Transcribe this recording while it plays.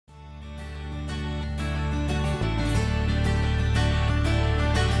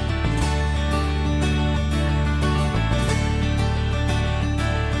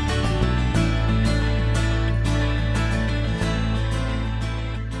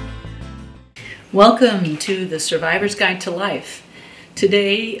Welcome to the Survivor's Guide to Life.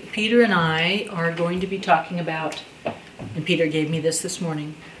 Today, Peter and I are going to be talking about, and Peter gave me this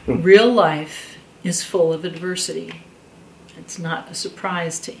morning, real life is full of adversity. It's not a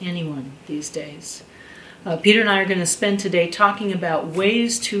surprise to anyone these days. Peter and I are going to spend today talking about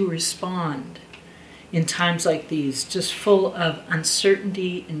ways to respond in times like these, just full of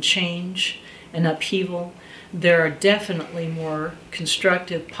uncertainty and change and upheaval. There are definitely more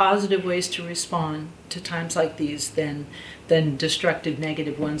constructive, positive ways to respond to times like these than destructive,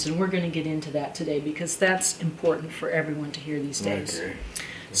 negative ones. And we're going to get into that today because that's important for everyone to hear these days. I agree.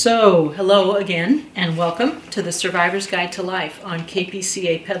 So, hello again, and welcome to the Survivor's Guide to Life on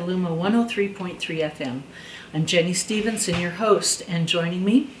KPCA Petaluma 103.3 FM. I'm Jenny Stevenson, your host, and joining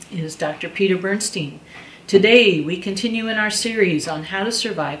me is Dr. Peter Bernstein. Today, we continue in our series on how to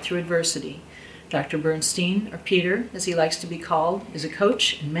survive through adversity. Dr. Bernstein, or Peter, as he likes to be called, is a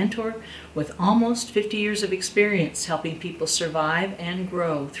coach and mentor with almost 50 years of experience helping people survive and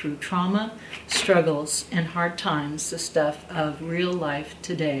grow through trauma, struggles, and hard times, the stuff of real life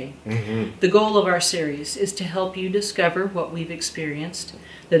today. Mm-hmm. The goal of our series is to help you discover what we've experienced,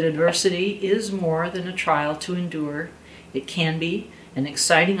 that adversity is more than a trial to endure. It can be an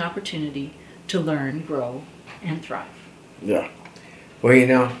exciting opportunity to learn, grow, and thrive. Yeah. Well,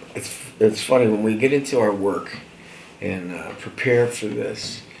 it's funny when we get into our work and prepare for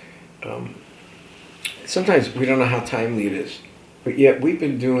this. Sometimes we don't know how timely it is, but yet we've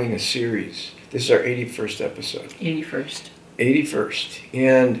been doing a series. This is our 81st episode. 81st.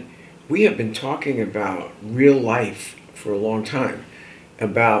 And we have been talking about real life for a long time,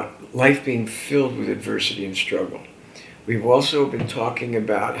 about life being filled with adversity and struggle. We've also been talking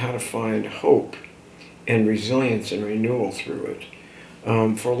about how to find hope and resilience and renewal through it.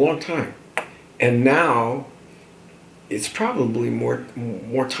 For a long time, and now it's probably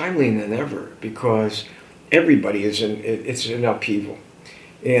more timely than ever because everybody is it's an upheaval,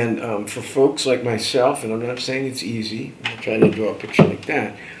 and for folks like myself, and I'm not saying it's easy, I'm not trying to draw a picture like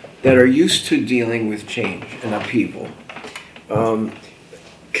that are used to dealing with change and upheaval,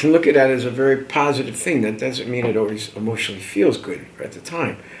 can look at that as a very positive thing. That doesn't mean it always emotionally feels good at the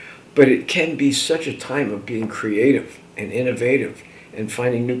time, but it can be such a time of being creative and innovative and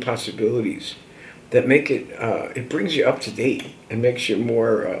finding new possibilities that make it, it brings you up to date and makes you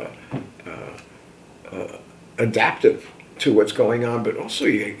more adaptive to what's going on, but also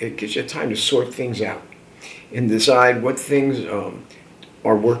it gives you time to sort things out and decide what things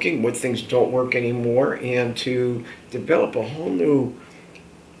are working, what things don't work anymore, and to develop a whole new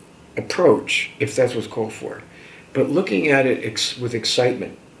approach, if that's what's called for. But looking at it with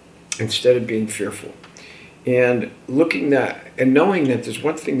excitement instead of being fearful. And looking that and knowing that there's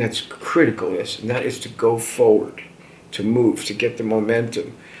one thing that's critical and that is to go forward, to move, to get the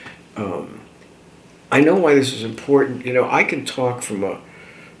momentum. I know why this is important. I can talk from a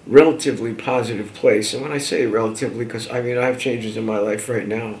relatively positive place, and when I say relatively, because I have changes in my life right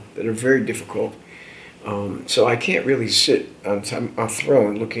now that are very difficult. So I can't really sit on a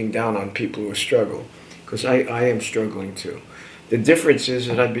throne looking down on people who struggle, because I am struggling too. The difference is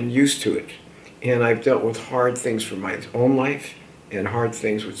that I've been used to it. And I've dealt with hard things for my own life and hard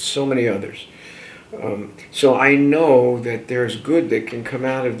things with so many others. So I know that there's good that can come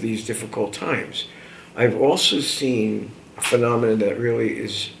out of these difficult times. I've also seen a phenomenon that really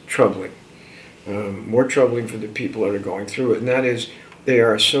is troubling, more troubling for the people that are going through it, and that is they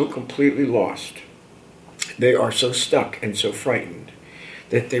are so completely lost. They are so stuck and so frightened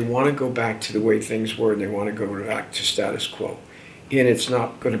that they want to go back to the way things were and they want to go back to status quo. And it's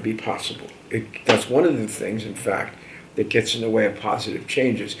not going to be possible. That's one of the things, in fact, that gets in the way of positive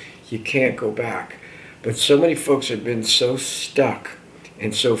changes. You can't go back. But so many folks have been so stuck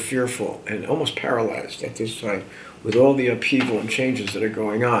and so fearful and almost paralyzed at this time with all the upheaval and changes that are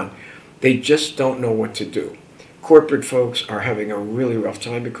going on. They just don't know what to do. Corporate folks are having a really rough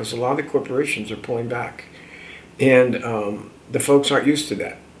time because a lot of the corporations are pulling back. And the folks aren't used to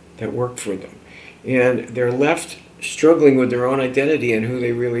that work for them. And they're left struggling with their own identity and who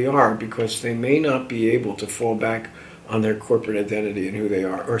they really are because they may not be able to fall back on their corporate identity and who they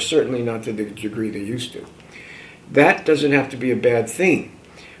are, or certainly not to the degree they used to. That doesn't have to be a bad thing,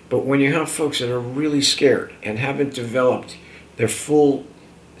 but when you have folks that are really scared and haven't developed their full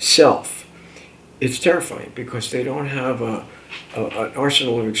self, it's terrifying because they don't have an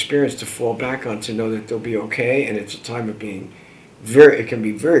arsenal of experience to fall back on to know that they'll be okay, and it's a time of being it can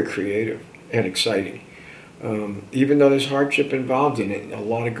be very creative and exciting. Even though there's hardship involved in it, a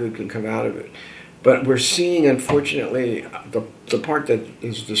lot of good can come out of it. But we're seeing, unfortunately, the part that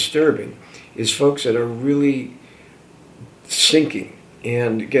is disturbing is folks that are really sinking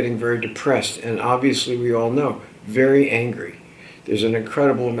and getting very depressed. And obviously, we all know, very angry. There's an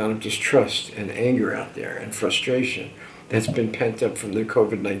incredible amount of distrust and anger out there and frustration that's been pent up from the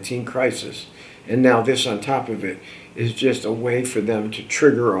COVID-19 crisis. And now this on top of it is just a way for them to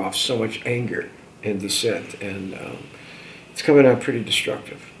trigger off so much anger and dissent. And it's coming out pretty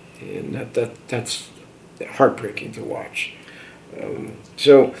destructive. And that's heartbreaking to watch.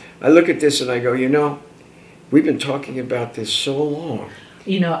 So I look at this and I go, we've been talking about this so long.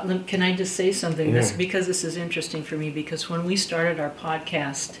 Can I just say something? Yeah. This is interesting for me, because when we started our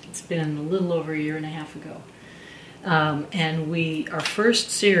podcast, it's been a little over a year and a half ago. And our first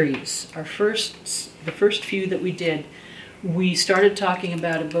series, the first few that we did, we started talking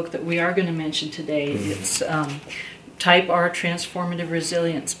about a book that we are going to mention today. Mm-hmm. It's Type R Transformative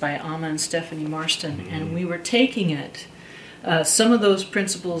Resilience by Amma and Stephanie Marston. Mm-hmm. And we were taking it. Some of those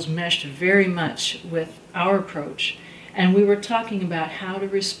principles meshed very much with our approach. And we were talking about how to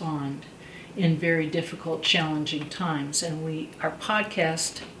respond in very difficult, challenging times. And our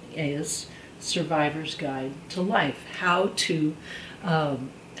podcast is Survivor's Guide to Life. How to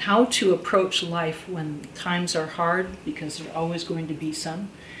approach life when times are hard, because there are always going to be some.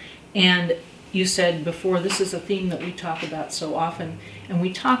 And you said before, this is a theme that we talk about so often, and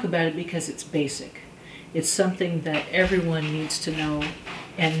we talk about it because it's basic. It's something that everyone needs to know,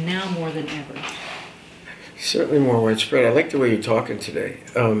 and now more than ever. Certainly more widespread. I like the way you're talking today.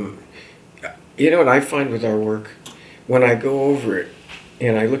 What I find with our work, when I go over it,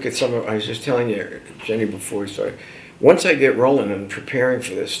 and I look at I was just telling you, Jenny, before we started, once I get rolling and preparing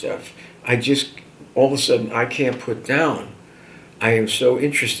for this stuff, all of a sudden, I can't put down. I am so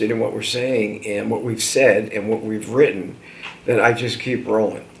interested in what we're saying and what we've said and what we've written that I just keep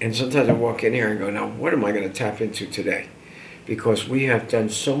rolling. And sometimes I walk in here and go, now what am I going to tap into today? Because we have done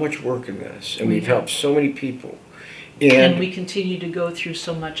so much work in this, and we've helped so many people. And we continue to go through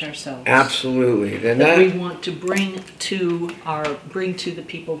so much ourselves. Absolutely. That we want to bring to the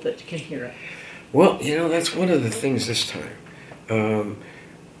people that can hear it. Well, that's one of the things this time.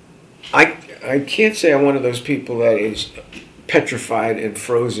 I can't say I'm one of those people that is petrified and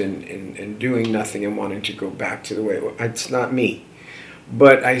frozen and doing nothing and wanting to go back to the way it was. It's not me.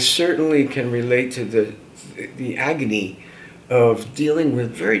 But I certainly can relate to the agony of dealing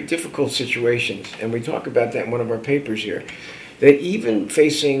with very difficult situations. And we talk about that in one of our papers here. That even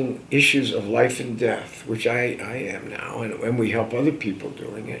facing issues of life and death, which I am now, and we help other people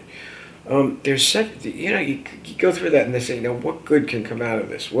doing it, there's such, you go through that and they say, what good can come out of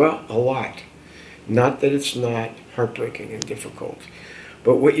this? Well, a lot. Not that it's not heartbreaking and difficult,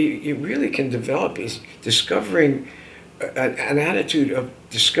 but what you really can develop is discovering an attitude of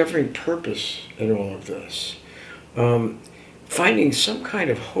discovering purpose in all of this. Finding some kind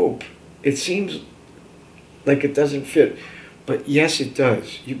of hope. It seems like it doesn't fit, but yes, it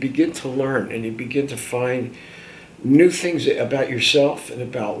does. You begin to learn and you begin to find new things about yourself and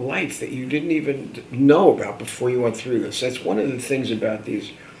about life that you didn't even know about before you went through this. That's one of the things about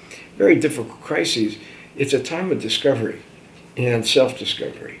these very difficult crises. It's a time of discovery and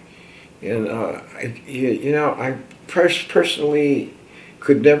self-discovery. And I personally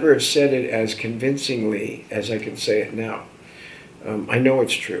could never have said it as convincingly as I can say it now. I know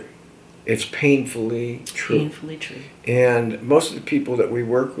it's true. It's painfully true. Painfully true. And most of the people that we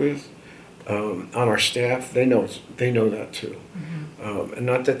work with on our staff, they know that too. Mm-hmm. And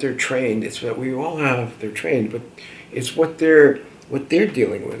not that they're trained. It's that we all they're trained, but it's what they're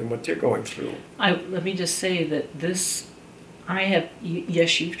dealing with and what they're going through. Let me just say that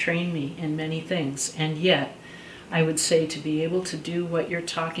yes, you've trained me in many things, and yet I would say to be able to do what you're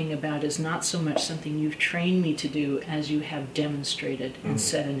talking about is not so much something you've trained me to do as you have demonstrated and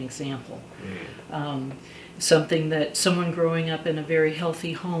set an example. Something that someone growing up in a very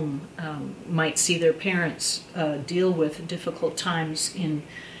healthy home might see their parents deal with difficult times in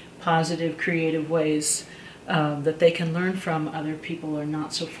positive, creative ways that they can learn from. Other people are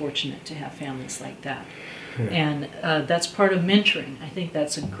not so fortunate to have families like that. And that's part of mentoring. I think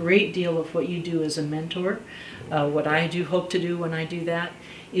that's a great deal of what you do as a mentor. What I hope to do when I do that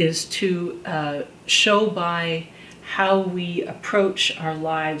is to show by how we approach our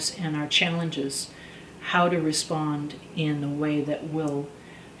lives and our challenges, how to respond in a way that will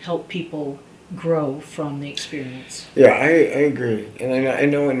help people grow from the experience. Yeah, I agree. And I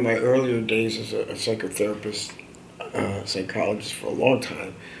know in my earlier days as a psychotherapist, psychologist for a long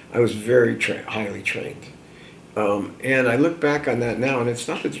time, I was very highly trained. And I look back on that now, and it's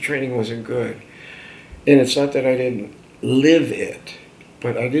not that the training wasn't good, and it's not that I didn't live it,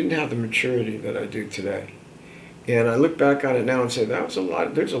 but I didn't have the maturity that I do today. And I look back on it now and say, there's a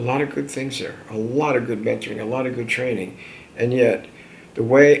lot of good things there, a lot of good mentoring, a lot of good training, and yet the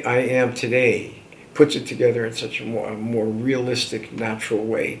way I am today puts it together in such a more realistic, natural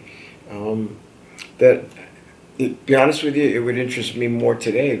way that, to be honest with you, it would interest me more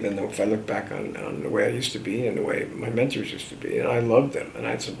today than if I look back on the way I used to be and the way my mentors used to be. And I loved them, and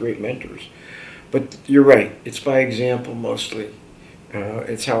I had some great mentors. But you're right, it's by example mostly.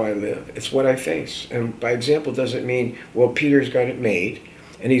 It's how I live. It's what I face. And by example doesn't mean, well, Peter's got it made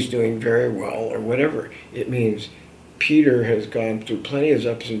and he's doing very well or whatever. It means Peter has gone through plenty of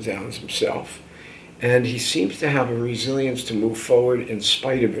ups and downs himself, and he seems to have a resilience to move forward in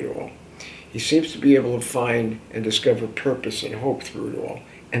spite of it all. He seems to be able to find and discover purpose and hope through it all,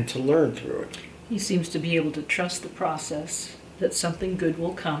 and to learn through it. He seems to be able to trust the process, that something good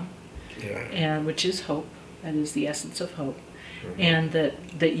will come, and which is hope. That is the essence of hope. Mm-hmm. And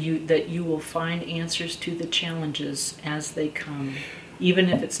that you will find answers to the challenges as they come, even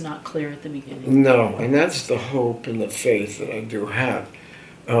if it's not clear at the beginning. No, and that's the hope and the faith that I do have.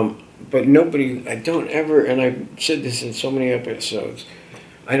 But I don't ever, and I've said this in so many episodes,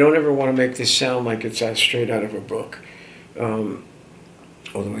 I don't ever want to make this sound like it's straight out of a book.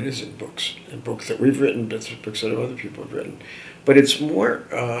 Although it is in books, that we've written, books that other people have written. But it's more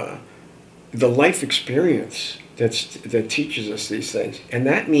the life experience that teaches us these things. And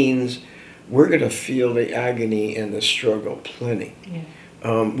that means we're going to feel the agony and the struggle plenty.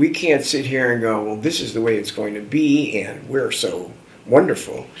 Yeah. We can't sit here and go, well, this is the way it's going to be, and we're so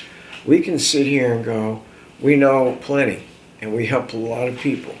wonderful. We can sit here and go, we know plenty, and we help a lot of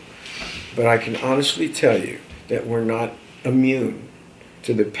people. But I can honestly tell you that we're not immune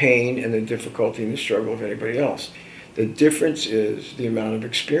to the pain and the difficulty and the struggle of anybody else. The difference is the amount of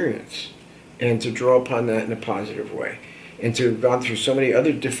experience, and to draw upon that in a positive way, and to have gone through so many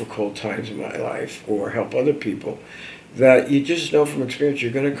other difficult times in my life or help other people, that you just know from experience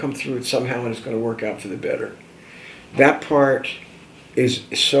you're going to come through it somehow and it's going to work out for the better. That part is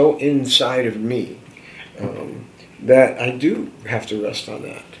so inside of me that I do have to rest on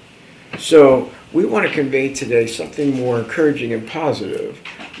that. So we want to convey today something more encouraging and positive.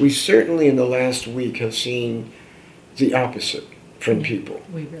 We certainly in the last week have seen the opposite from people,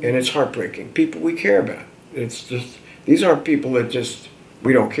 and it's heartbreaking. People we care about. It's just, these aren't people that just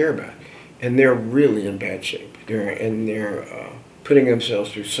we don't care about, and they're really in bad shape. They're putting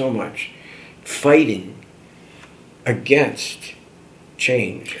themselves through so much, fighting against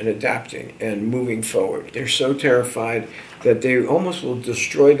change and adapting and moving forward. They're so terrified that they almost will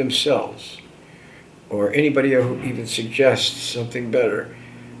destroy themselves, or anybody who even suggests something better,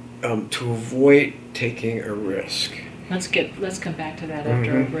 to avoid taking a risk. Let's come back to that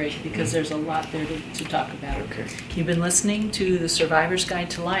after our break, because there's a lot there to talk about. Okay. You've been listening to The Survivor's Guide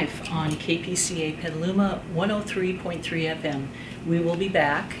to Life on KPCA Petaluma 103.3 FM. We will be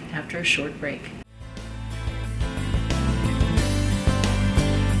back after a short break.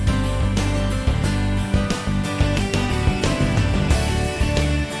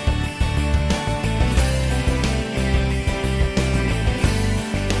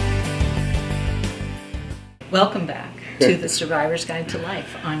 Welcome back to The Survivor's Guide to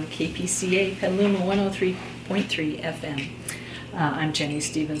Life on KPCA Petaluma 103.3 FM. I'm Jenny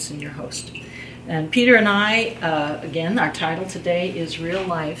Stevenson, your host. And Peter and I, again, our title today is Real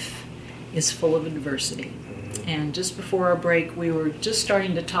Life is Full of Adversity. And just before our break, we were just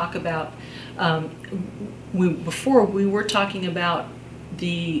starting to talk about, we were talking about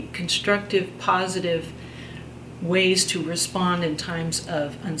the constructive, positive ways to respond in times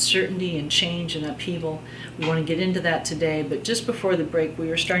of uncertainty and change and upheaval. We want to get into that today, but just before the break, we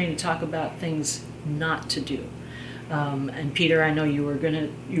were starting to talk about things not to do. And Peter, I know you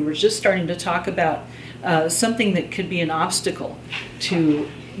were just starting to talk about something that could be an obstacle to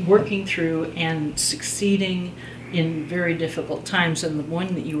working through and succeeding in very difficult times. And the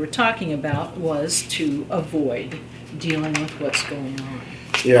one that you were talking about was to avoid dealing with what's going on.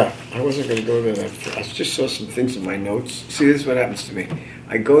 Yeah, I wasn't going to go there. I just saw some things in my notes. See, this is what happens to me.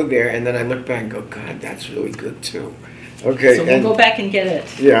 I go there, and then I look back and go, God, that's really good, too. Okay. So we'll go back and get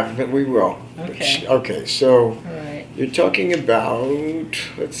it. Yeah, but we will. Okay. Okay, so all right. You're talking about,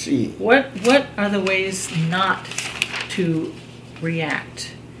 let's see. What are the ways not to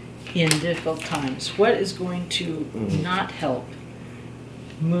react in difficult times? What is going to not help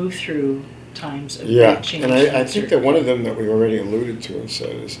move through times of great change? And I think that one of them that we already alluded to and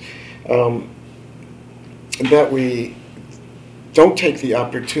said is that we don't take the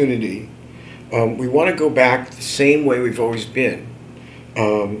opportunity. We want to go back the same way we've always been,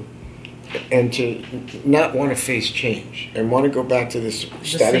 and to not want to face change and want to go back to this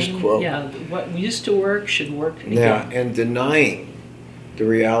status quo. Yeah, what used to work should work again. Yeah, and denying the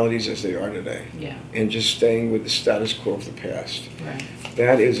realities as they are today. Yeah. And just staying with the status quo of the past. Right.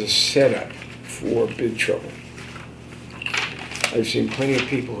 That is a setup for big trouble. I've seen plenty of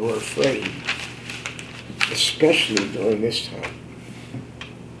people who are afraid, especially during this time,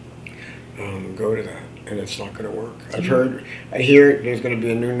 go to that, and it's not going to work. I hear there's going to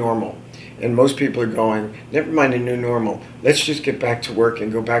be a new normal, and most people are going, never mind a new normal, let's just get back to work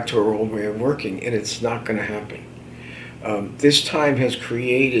and go back to our old way of working, and it's not going to happen. This time has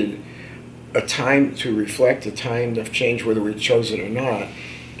created a time to reflect, a time of change, whether we chose it or not,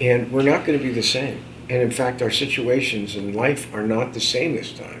 and we're not going to be the same. And in fact, our situations in life are not the same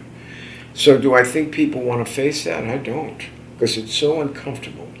this time. So do I think people want to face that? I don't, because it's so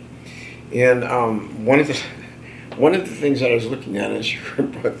uncomfortable. And one of the things that I was looking at as you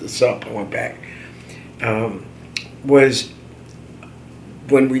brought this up, I went back, was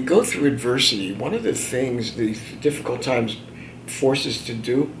when we go through adversity, one of the things these difficult times force us to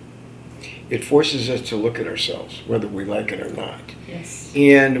do, it forces us to look at ourselves, whether we like it or not. Yes.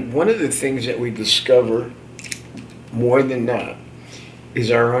 And one of the things that we discover more than not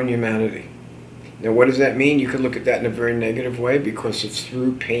is our own humanity. Now, what does that mean? You could look at that in a very negative way because it's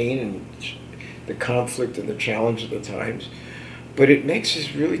through pain and the conflict and the challenge of the times. But it makes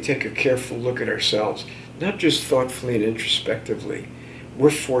us really take a careful look at ourselves, not just thoughtfully and introspectively. We're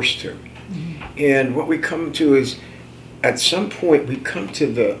forced to. Mm-hmm. And what we come to is, at some point, we come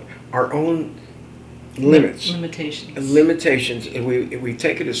to our own limitations, and we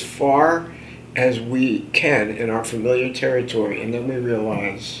take it as far as we can in our familiar territory, and then we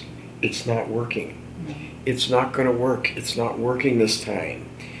realize it's not working. It's not going to work. It's not working this time.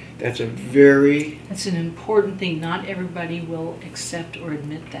 That's an important thing. Not everybody will accept or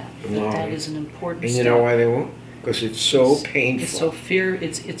admit that. But that is an important step. And you know why they won't? Because it's so painful. It's so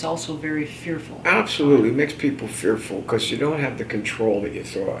it's also very fearful. Absolutely. It makes people fearful because you don't have the control that you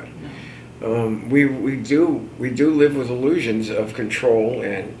thought. No. We do live with illusions of control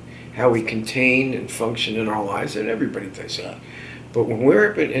and how we contain and function in our lives, and everybody does that. But when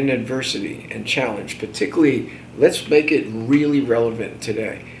we're in adversity and challenge, particularly, let's make it really relevant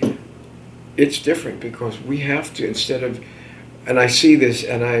today. It's different because we have to, instead of, and I see this,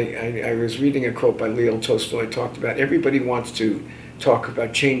 and I was reading a quote by Leo Tolstoy, talked about everybody wants to talk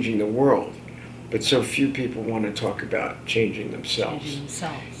about changing the world, but so few people want to talk about changing themselves.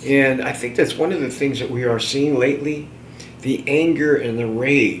 And I think that's one of the things that we are seeing lately, the anger and the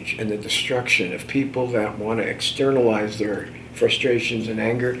rage and the destruction of people that want to externalize their frustrations and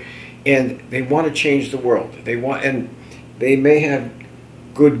anger, and they want to change the world. And they may have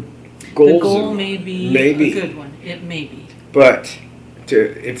good goals. The goal may be a good one. It may be. But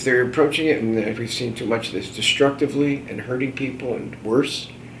if they're approaching it, and if we've seen too much of this, destructively and hurting people and worse,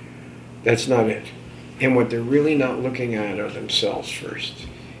 that's not it. And what they're really not looking at are themselves first.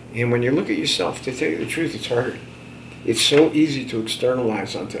 And when you look at yourself, to tell you the truth, it's harder. It's so easy to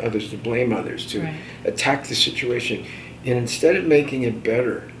externalize onto others, to blame others, to attack the situation. And instead of making it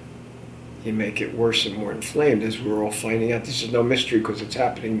better, you make it worse and more inflamed, as we're all finding out. This is no mystery because it's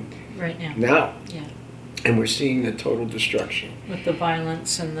happening right now. Yeah. And we're seeing the total destruction. With the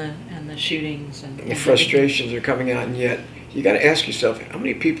violence and the shootings and the frustrations are coming out, and yet you got to ask yourself, how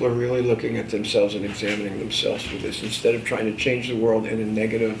many people are really looking at themselves and examining themselves for this instead of trying to change the world in a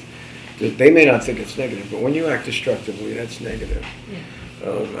negative? They may not think it's negative, but when you act destructively, that's negative. Yeah.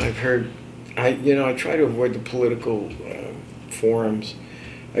 I've heard, I try to avoid the political forums.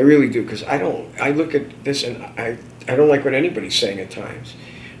 I really do, because I look at this and I don't like what anybody's saying at times.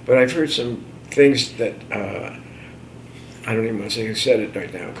 But I've heard some things that, I don't even want to say who said it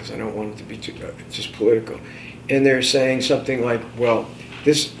right now, because I don't want it to be too, just political. And they're saying something like, well,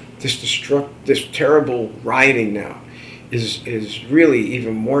 this terrible rioting now is really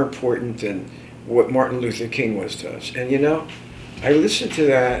even more important than what Martin Luther King was to us. And I listened to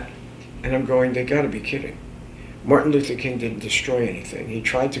that and I'm going, they got to be kidding. Martin Luther King didn't destroy anything. He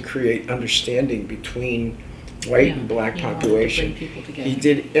tried to create understanding between white and black population. He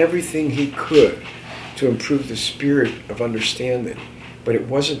did everything he could to improve the spirit of understanding. But it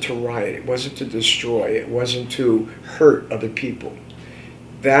wasn't to riot, it wasn't to destroy, it wasn't to hurt other people.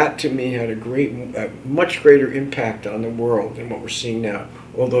 That, to me, had a much greater impact on the world than what we're seeing now.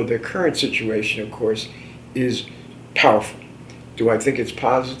 Although the current situation, of course, is powerful. Do I think it's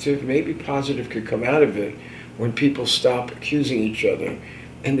positive? Maybe positive could come out of it when people stop accusing each other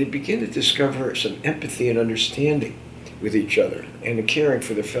and they begin to discover some empathy and understanding with each other and a caring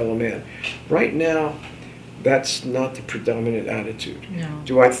for their fellow man. Right now, that's not the predominant attitude. No.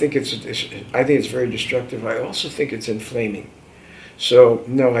 Do I think I think it's very destructive. I also think it's inflaming. So,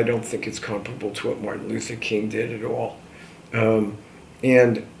 no, I don't think it's comparable to what Martin Luther King did at all.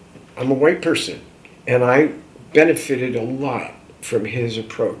 And I'm a white person, and I benefited a lot from his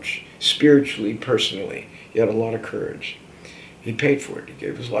approach, spiritually, personally. He had a lot of courage. He paid for it. He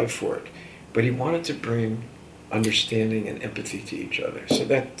gave his life for it. But he wanted to bring understanding and empathy to each other. So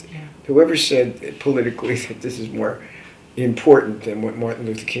that whoever said politically that this is more important than what Martin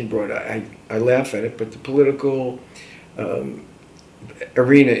Luther King brought, I laugh at it, but the political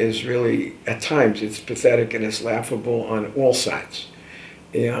arena is really, at times, it's pathetic and it's laughable on all sides.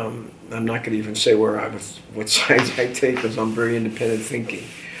 I'm not going to even say what sides I take, because I'm very independent thinking.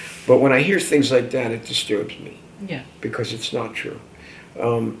 But when I hear things like that, it disturbs me. Yeah. Because it's not true.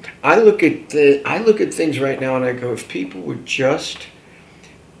 I look at things right now and I go, if people would just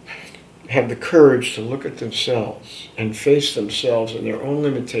have the courage to look at themselves and face themselves and their own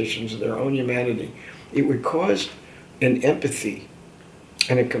limitations and their own humanity, it would cause an empathy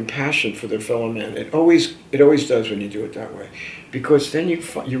and a compassion for their fellow man. It always does when you do it that way, because then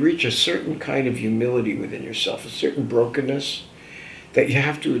you reach a certain kind of humility within yourself, a certain brokenness that you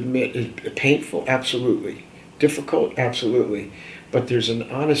have to admit is painful, absolutely, difficult, absolutely, but there's an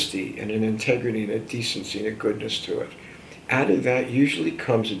honesty and an integrity and a decency and a goodness to it. Out of that usually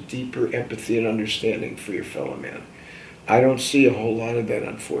comes a deeper empathy and understanding for your fellow man. I don't see a whole lot of that,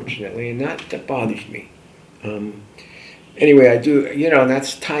 unfortunately, and that bothers me. Anyway, I do, and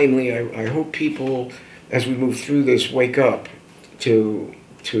that's timely. I hope people, as we move through this, wake up to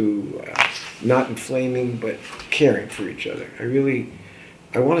not inflaming, but caring for each other.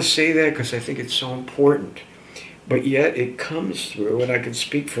 I want to say that because I think it's so important. But yet it comes through, and I can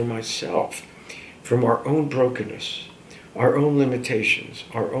speak for myself, from our own brokenness, our own limitations,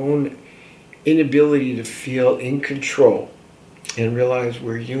 our own inability to feel in control and realize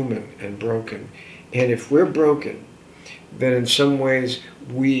we're human and broken. And if we're broken, then in some ways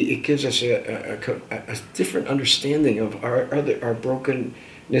it gives us a different understanding of our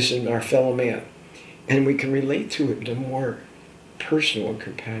brokenness in our fellow man. And we can relate to it in a more personal and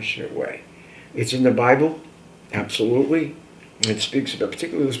compassionate way. It's in the Bible, absolutely. It speaks about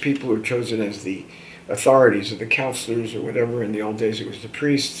particularly those people who are chosen as the authorities or the counselors or whatever. In the old days it was the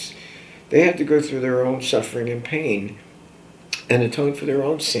priests. They had to go through their own suffering and pain and atone for their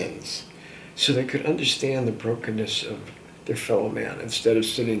own sins so they could understand the brokenness of their fellow man instead of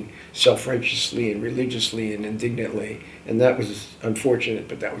sitting self-righteously and religiously and indignantly. And that was unfortunate,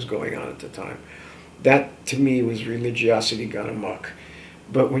 but that was going on at the time. That, to me, was religiosity gone amok.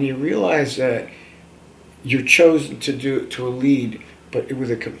 But when you realize that you're chosen to lead, but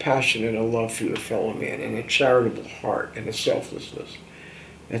with a compassion and a love for your fellow man and a charitable heart and a selflessness,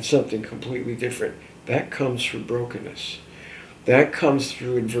 that's something completely different. That comes through brokenness. That comes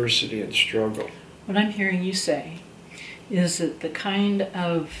through adversity and struggle. What I'm hearing you say is that the kind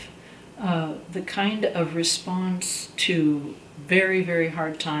of response to very, very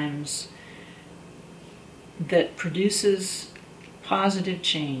hard times that produces positive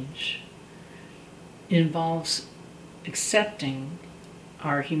change involves accepting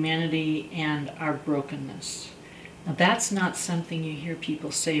our humanity and our brokenness. Now, that's not something you hear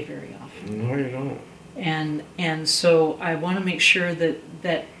people say very often. No, you don't. And so I want to make sure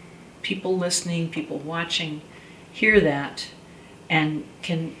that people listening, people watching, hear that and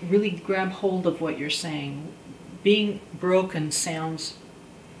can really grab hold of what you're saying. Being broken sounds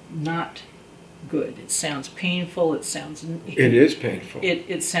not good. It sounds painful. It is painful.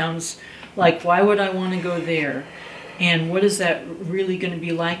 It sounds like, why would I want to go there? And what is that really going to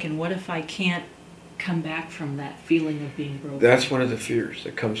be like? And what if I can't come back from that feeling of being broken? That's one of the fears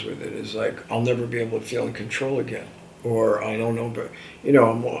that comes with it, is like, I'll never be able to feel in control again. Or I don't know, but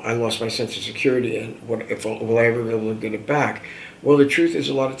I lost my sense of security, and will I ever be able to get it back? Well, the truth is,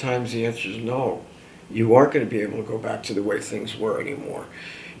 a lot of times the answer is no. You aren't going to be able to go back to the way things were anymore.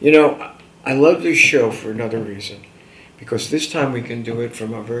 I love this show for another reason, because this time we can do it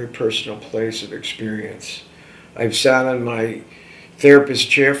from a very personal place of experience. I've sat on my therapist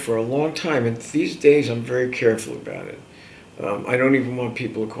chair for a long time, and these days I'm very careful about it. I don't even want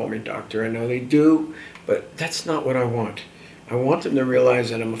people to call me doctor. I know they do, but that's not what I want. I want them to realize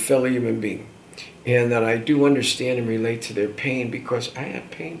that I'm a fellow human being and that I do understand and relate to their pain, because I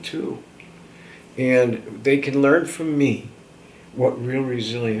have pain too. And they can learn from me what real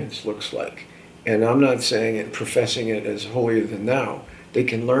resilience looks like. And I'm not saying it, professing it as holier than thou. They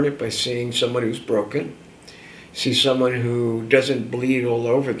can learn it by seeing someone who's broken, see someone who doesn't bleed all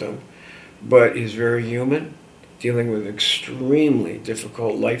over them, but is very human, dealing with extremely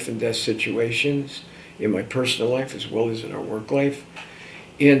difficult life and death situations in my personal life as well as in our work life.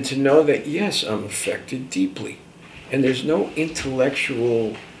 And to know that, yes, I'm affected deeply. And there's no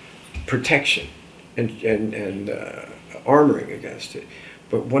intellectual protection and armoring against it.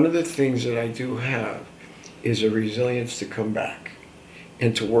 But one of the things that I do have is a resilience to come back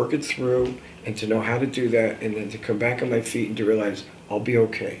and to work it through and to know how to do that, and then to come back on my feet and to realize I'll be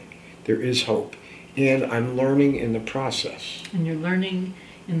okay. There is hope. And I'm learning in the process. And you're learning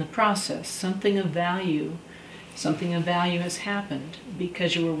in the process. Something of value has happened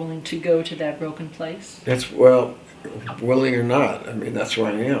because you were willing to go to that broken place. Well, willing or not, I mean, that's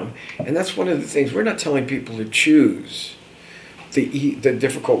where I am. And that's one of the things, we're not telling people to choose the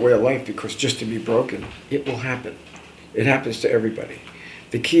difficult way of life, because just to be broken, it will happen. It happens to everybody.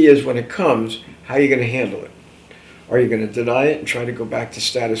 The key is, when it comes, how are you going to handle it? Are you going to deny it and try to go back to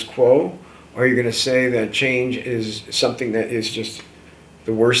status quo? Or are you going to say that change is something that is just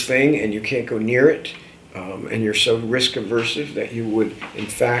the worst thing and you can't go near it, and you're so risk averse that you would, in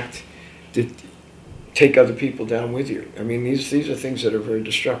fact, take other people down with you? I mean, these are things that are very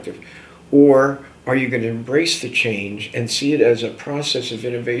destructive. Or are you going to embrace the change and see it as a process of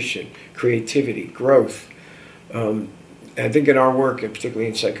innovation, creativity, growth? I think in our work, and particularly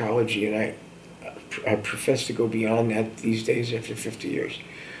in psychology, and I profess to go beyond that these days after 50 years,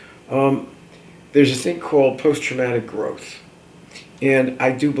 there's a thing called post-traumatic growth. And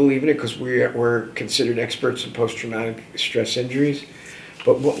I do believe in it because we're considered experts in post-traumatic stress injuries.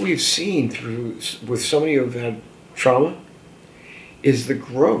 But what we've seen with so many who've had trauma is the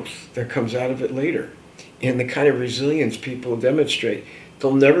growth that comes out of it later, and the kind of resilience people demonstrate.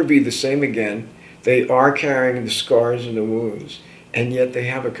 They'll never be the same again. They are carrying the scars and the wounds, and yet they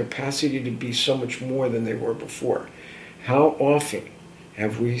have a capacity to be so much more than they were before. How often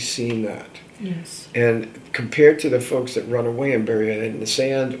have we seen that? Yes. And compared to the folks that run away and bury it in the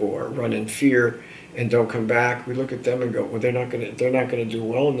sand, or run in fear and don't come back, we look at them and go, well, they're not going to do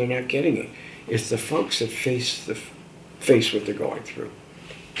well, and they're not getting it. It's the folks that face what they're going through,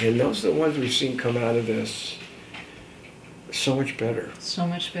 and those are the ones we've seen come out of this so much better. So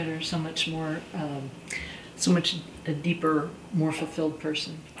much better. So much more. So much a deeper, more fulfilled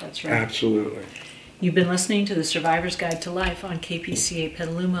person. That's right. Absolutely. You've been listening to the Survivor's Guide to Life on KPCA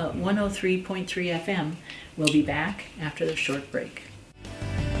Petaluma 103.3 FM. We'll be back after the short break.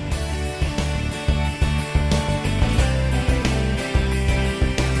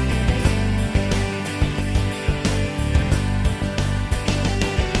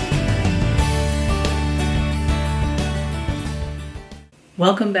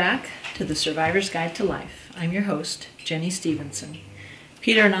 Welcome back to the Survivor's Guide to Life. I'm your host, Jenny Stevenson.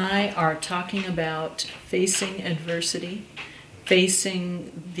 Peter and I are talking about facing adversity,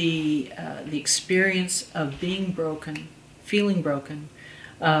 facing the experience of being broken, feeling broken,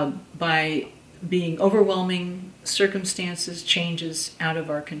 by being overwhelming circumstances, changes out of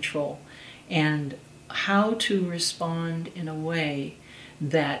our control, and how to respond in a way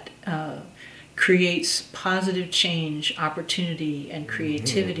that creates positive change, opportunity, and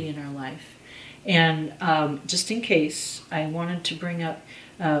creativity in our life. And just in case, I wanted to bring up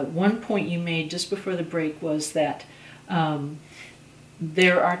one point you made just before the break, was that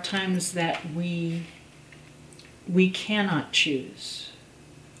there are times that we cannot choose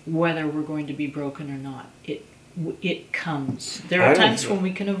whether we're going to be broken or not. It comes. There are times when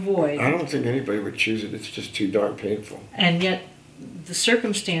we can avoid. I don't think anybody would choose it. It's just too darn painful. And yet the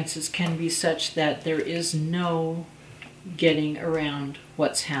circumstances can be such that there is no getting around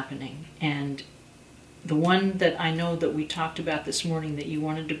what's happening. And the one that I know that we talked about this morning that you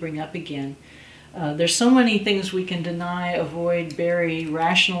wanted to bring up again, there's so many things we can deny, avoid, bury,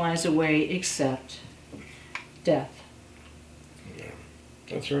 rationalize away, except death. Yeah,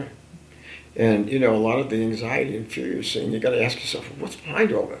 that's right. And, a lot of the anxiety and fear you're seeing, you got to ask yourself, what's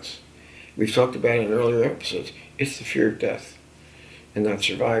behind all this? We've talked about it in earlier episodes. It's the fear of death and not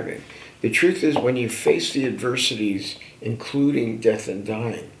surviving. The truth is, when you face the adversities, including death and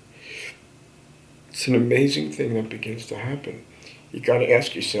dying, it's an amazing thing that begins to happen. You got to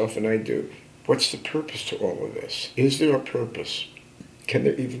ask yourself, and I do, what's the purpose to all of this? Is there a purpose? Can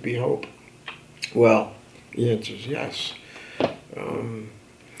there even be hope? Well, the answer is yes.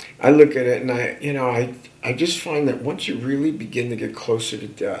 I look at it and I just find that once you really begin to get closer to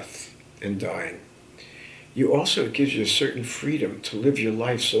death and dying, it gives you a certain freedom to live your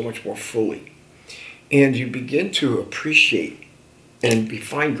life so much more fully. And you begin to appreciate and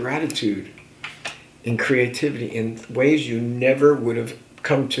find gratitude and creativity in ways you never would have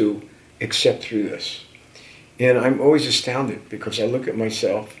come to except through this. And I'm always astounded because I look at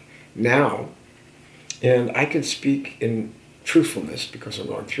myself now and I can speak in truthfulness because I'm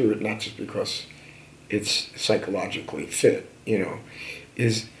going through it, not just because it's psychologically fit,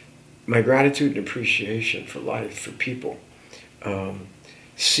 is my gratitude and appreciation for life, for people,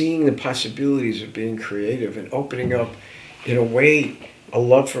 seeing the possibilities of being creative and opening up, in a way, a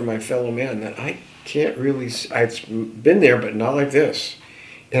love for my fellow man that I can't really, it's been there, but not like this.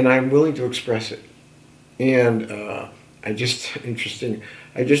 And I'm willing to express it. And interesting,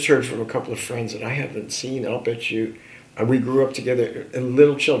 I just heard from a couple of friends that I haven't seen, I'll bet you, we grew up together,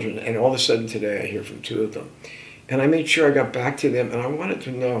 little children, and all of a sudden today I hear from two of them. And I made sure I got back to them, and I wanted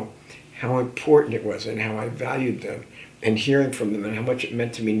to know how important it was and how I valued them and hearing from them and how much it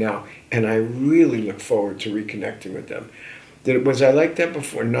meant to me now. And I really look forward to reconnecting with them. Was I like that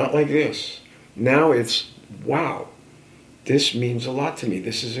before? Not like this. Now it's, wow, this means a lot to me.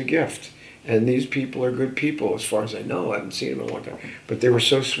 This is a gift. And these people are good people as far as I know. I haven't seen them in a long time. But they were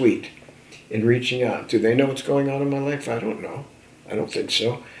so sweet in reaching out. Do they know what's going on in my life? I don't know. I don't think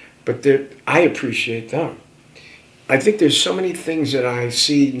so. But I appreciate them. I think there's so many things that I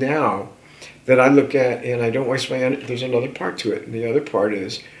see now that I look at and I don't waste my energy. There's another part to it. And the other part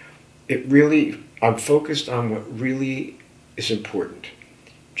is, I'm focused on what really is important.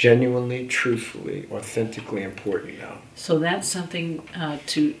 Genuinely, truthfully, authentically important now. So that's something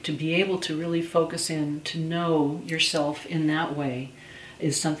to be able to really focus in, to know yourself in that way,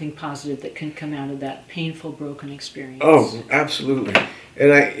 is something positive that can come out of that painful, broken experience. Oh, absolutely.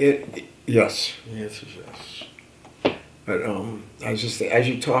 And yes. But I was just as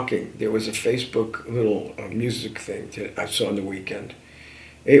you're talking, there was a Facebook little music thing that I saw on the weekend.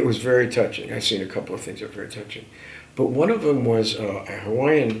 It was very touching. I've seen a couple of things that were very touching. But one of them was a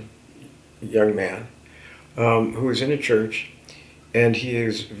Hawaiian young man who was in a church, and he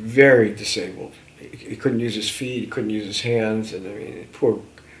is very disabled. He couldn't use his feet, he couldn't use his hands, and I mean, the poor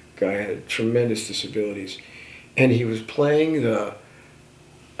guy had tremendous disabilities. And he was playing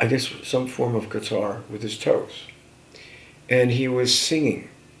some form of guitar with his toes. And he was singing.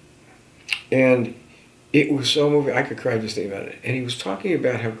 And it was so moving, I could cry just thinking about it. And he was talking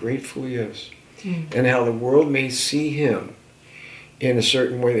about how grateful he is. And how the world may see him in a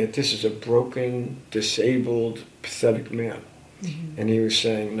certain way, that this is a broken, disabled, pathetic man. Mm-hmm. And he was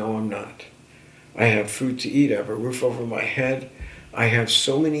saying, no, I'm not. I have food to eat. I have a roof over my head. I have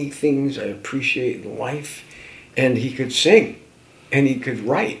so many things I appreciate in life. And he could sing. And he could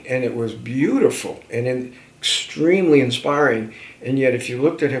write. And it was beautiful and extremely inspiring. And yet if you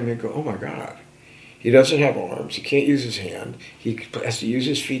looked at him, you'd go, oh my God. He doesn't have arms. He can't use his hand. He has to use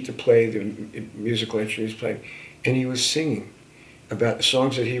his feet to play the musical instrument he's playing. And he was singing about the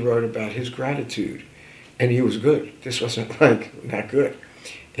songs that he wrote about his gratitude. And he was good. This wasn't like not good.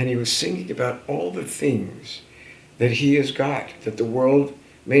 And he was singing about all the things that he has got, that the world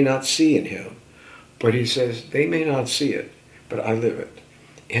may not see in him. But he says, they may not see it, but I live it.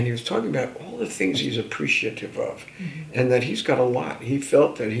 And he was talking about all the things he's appreciative of, and that he's got a lot. He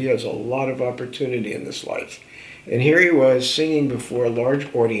felt that he has a lot of opportunity in this life. And here he was singing before a large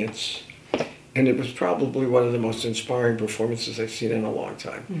audience, and it was probably one of the most inspiring performances I've seen in a long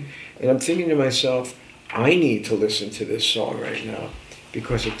time. And I'm thinking to myself, I need to listen to this song right now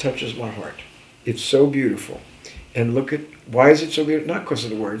because it touches my heart. It's so beautiful. And look at, why is it so beautiful? Not because of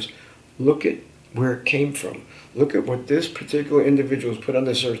the words. Look at where it came from. Look at what this particular individual has put on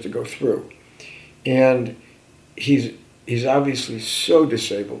this earth to go through. And he's obviously so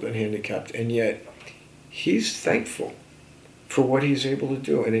disabled and handicapped, and yet he's thankful for what he's able to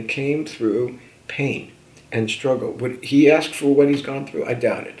do. And it came through pain and struggle. Would he ask for what he's gone through? I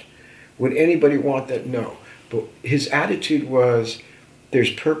doubt it. Would anybody want that? No. But his attitude was,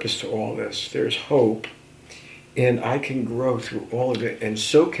 there's purpose to all this. There's hope. And I can grow through all of it. And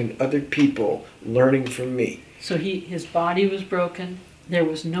so can other people learning from me. So his body was broken. There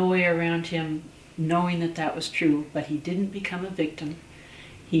was no way around him knowing that was true. But he didn't become a victim.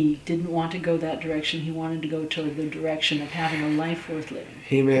 He didn't want to go that direction. He wanted to go toward the direction of having a life worth living.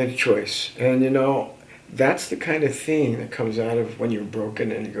 He made a choice. And that's the kind of thing that comes out of when you're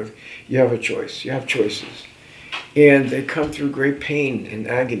broken and you have a choice. You have choices. And they come through great pain and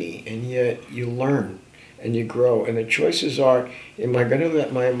agony. And yet you learn and you grow. And the choices are, am I going to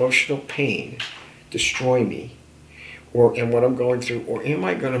let my emotional pain destroy me and what I'm going through, or am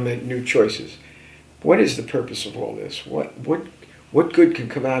I going to make new choices? What is the purpose of all this? What good can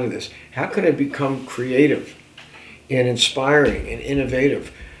come out of this? How can I become creative and inspiring and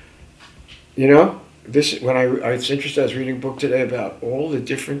innovative? It's interesting. I was reading a book today about all the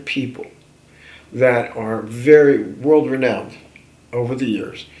different people that are very world-renowned over the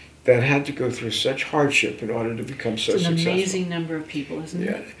years that had to go through such hardship in order to become so successful. It's an amazing number of people, isn't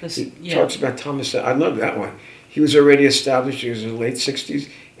it? He talks about Thomas. I love that one. He was already established. He was in his late 60s,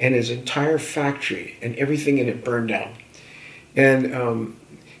 and his entire factory and everything in it burned down. And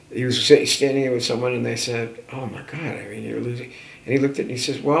he was standing there with someone, and they said, "Oh my God, I mean, you're losing." And he looked at it and he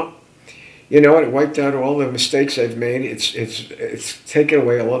says, "Well, you know what? It wiped out all the mistakes I've made. It's taken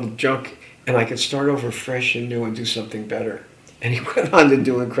away a lot of junk, and I can start over fresh and new and do something better." And he went on to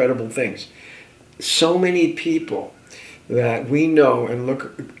do incredible things. So many people that we know and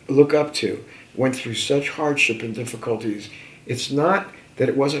look up to went through such hardship and difficulties. It's not that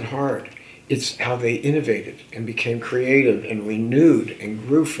it wasn't hard. It's how they innovated and became creative and renewed and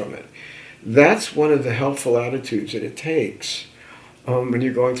grew from it. That's one of the helpful attitudes that it takes when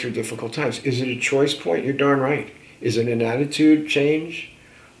you're going through difficult times. Is it a choice point? You're darn right. Is it an attitude change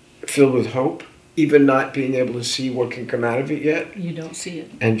filled with hope, even not being able to see what can come out of it yet? You don't see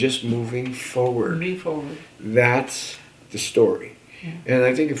it. And just moving forward. Moving forward. That's the story. Yeah. And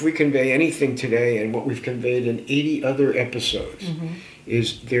I think if we convey anything today, and what we've conveyed in 80 other episodes,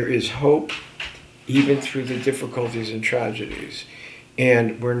 is there is hope even through the difficulties and tragedies.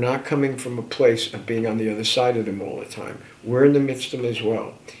 And we're not coming from a place of being on the other side of them all the time. We're in the midst of them as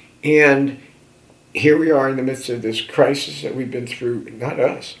well. And here we are in the midst of this crisis that we've been through, not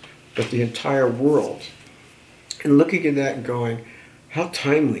us, but the entire world. And looking at that and going, how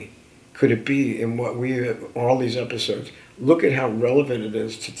timely could it be in what we have, all these episodes? Look at how relevant it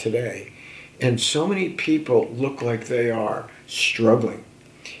is to today. And so many people look like they are struggling,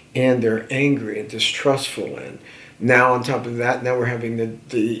 and they're angry and distrustful, and now on top of that, now we're having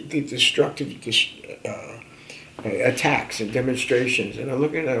the destructive attacks and demonstrations, and I'm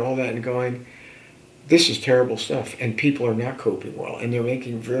looking at all that and going, this is terrible stuff, and people are not coping well, and they're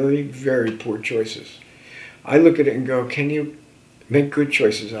making very, very poor choices. I look at it and go, can you make good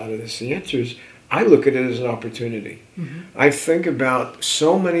choices out of this? The answer is, I look at it as an opportunity. I think about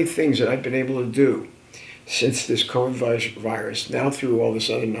so many things that I've been able to do since this COVID virus, now through all this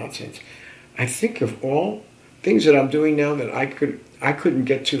other nonsense. I think of all things that I'm doing now that I couldn't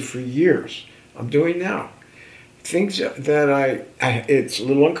get to for years. I'm doing now. Things that it's a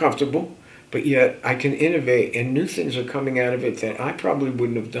little uncomfortable, but yet I can innovate, and new things are coming out of it that I probably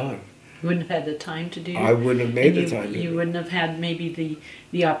wouldn't have done. You wouldn't have had the time to do. I wouldn't have made the time to do. You wouldn't have had maybe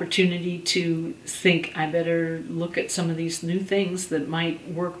the opportunity to think, I better look at some of these new things that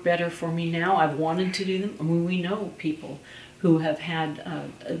might work better for me now. I've wanted to do them. I mean, we know people who have had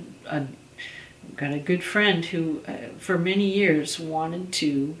got a good friend who for many years wanted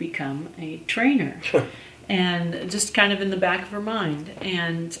to become a trainer. And just kind of in the back of her mind,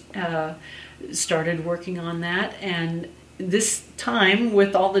 and started working on that. And this time,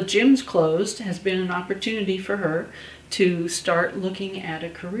 with all the gyms closed, has been an opportunity for her to start looking at a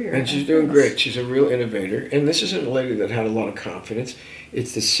career. And she's doing great. She's a real innovator. And this isn't a lady that had a lot of confidence.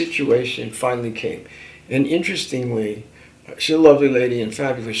 It's the situation finally came. And interestingly, she's a lovely lady in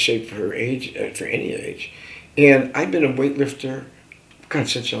fabulous shape for her age, for any age. And I've been a weightlifter, God,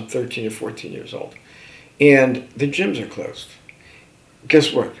 since I'm 13 or 14 years old. And the gyms are closed.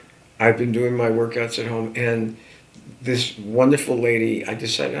 Guess what? I've been doing my workouts at home, and this wonderful lady, I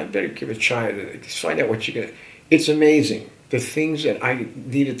decided I better give it a try to just find out what you're going to... It's amazing. The things that I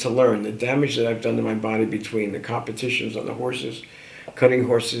needed to learn, the damage that I've done to my body between the competitions on the horses, cutting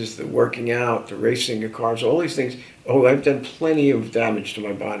horses, the working out, the racing the cars, all these things. Oh, I've done plenty of damage to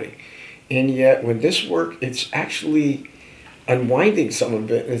my body. And yet, with this work, it's actually unwinding some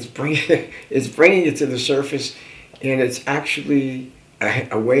of it, and it's bringing it to the surface, and it's actually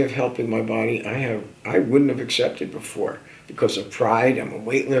a way of helping my body I wouldn't have accepted before because of pride. I'm a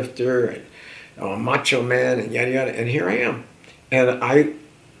weightlifter, and I'm a macho man, and yada yada. And here I am, and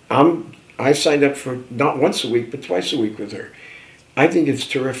I signed up for not once a week but twice a week with her. I think it's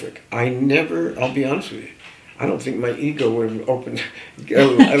terrific. I'll be honest with you, I don't think my ego would have opened. You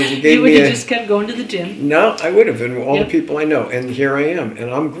would have just kept going to the gym. No, I would have, and all the people I know. And here I am, and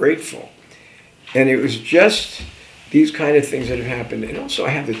I'm grateful. And it was just these kind of things that have happened. And also, I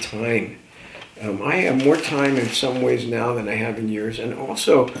have the time. I have more time in some ways now than I have in years. And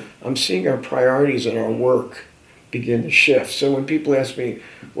also, I'm seeing our priorities and our work begin to shift. So when people ask me,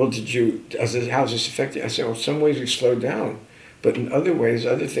 well, how's this affect you? I say, well, in some ways we slowed down. But in other ways,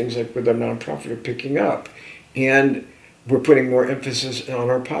 other things like with our nonprofit are picking up. And we're putting more emphasis on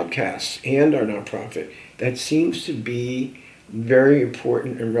our podcasts and our nonprofit. That seems to be very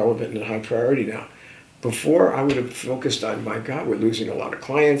important and relevant and a high priority now. Before, I would have focused on, my God, we're losing a lot of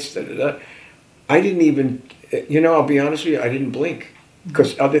clients, da-da-da. I didn't even, I'll be honest with you, I didn't blink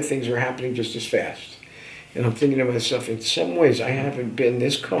because other things are happening just as fast. And I'm thinking to myself, in some ways, I haven't been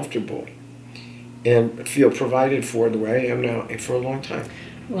this comfortable and feel provided for the way I am now for a long time.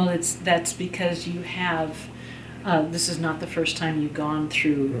 Well, that's because you have This is not the first time you've gone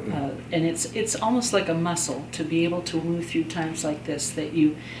through, and it's almost like a muscle to be able to move through times like this. That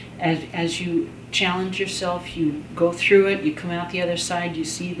you, as you challenge yourself, you go through it, you come out the other side, you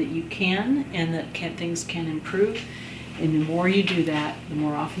see that you can, and that things can improve. And the more you do that, the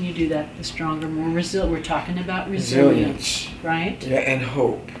more often you do that, the stronger, more resilient. We're talking about resilience, right? Yeah, and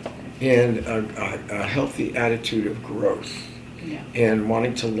hope, and a healthy attitude of growth, and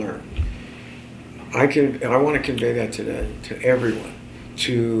wanting to learn. I want to convey that today to everyone,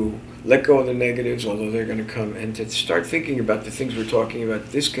 to let go of the negatives, although they're going to come, and to start thinking about the things we're talking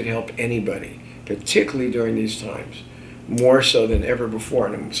about. This could help anybody, particularly during these times, more so than ever before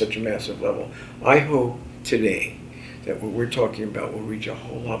on such a massive level. I hope today that what we're talking about will reach a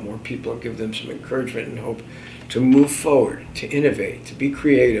whole lot more people and give them some encouragement and hope to move forward, to innovate, to be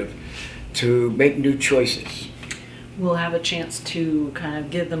creative, to make new choices. We'll have a chance to kind of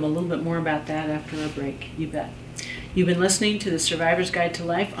give them a little bit more about that after our break. You bet. You've been listening to the Survivor's Guide to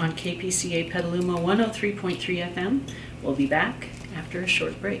Life on KPCA Petaluma 103.3 FM. We'll be back after a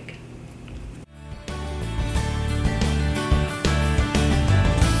short break.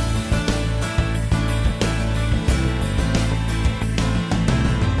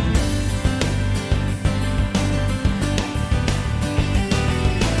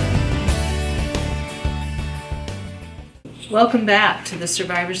 Welcome back to the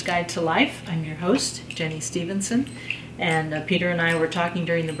Survivor's Guide to Life. I'm your host, Jenny Stevenson, and Peter and I were talking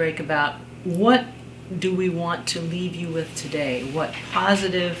during the break about what do we want to leave you with today? What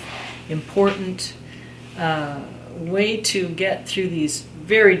positive, important way to get through these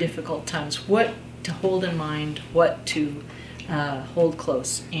very difficult times? What to hold in mind? What to hold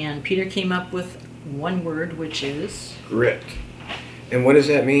close? And Peter came up with one word, which is grit. And what does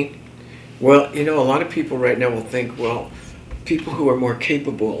that mean? Well, a lot of people right now will think, well, people who are more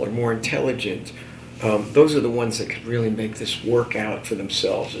capable or more intelligent, those are the ones that can really make this work out for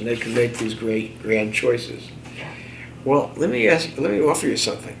themselves, and they can make these great, grand choices. Well, let me offer you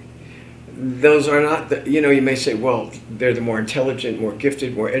something. Those are not, you may say, well, they're the more intelligent, more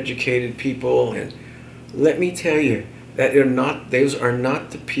gifted, more educated people, and let me tell you that those are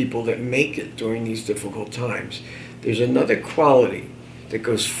not the people that make it during these difficult times. There's another quality that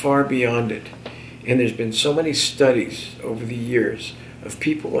goes far beyond it. And there's been so many studies over the years of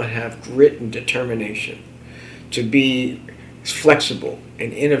people that have grit and determination to be flexible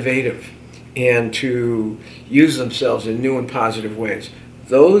and innovative and to use themselves in new and positive ways.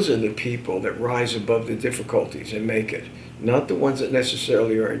 Those are the people that rise above the difficulties and make it, not the ones that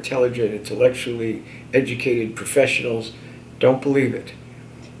necessarily are intelligent, intellectually educated professionals. Don't believe it.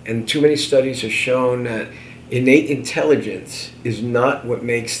 And too many studies have shown that innate intelligence is not what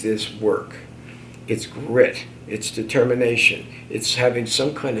makes this work. It's grit, it's determination, it's having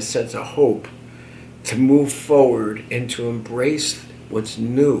some kind of sense of hope to move forward and to embrace what's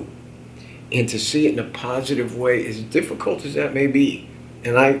new and to see it in a positive way, as difficult as that may be.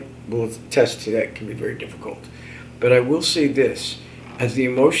 And I will attest to that can be very difficult. But I will say this, as the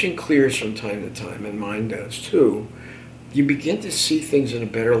emotion clears from time to time, and mine does too, you begin to see things in a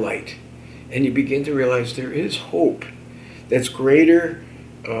better light. And you begin to realize there is hope that's greater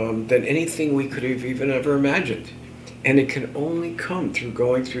than anything we could have even ever imagined. And it can only come through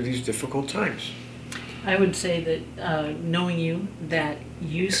going through these difficult times. I would say that knowing you, that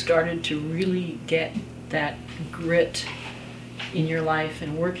you started to really get that grit in your life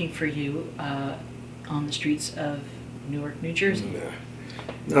and working for you on the streets of Newark, New Jersey.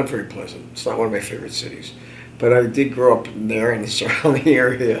 Nah, not very pleasant. It's not one of my favorite cities. But I did grow up there in the surrounding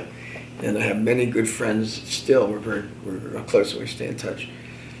area, and I have many good friends still. We're close and we stay in touch.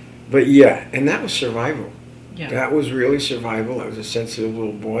 But yeah, and that was survival. Yeah. That was really survival. I was a sensitive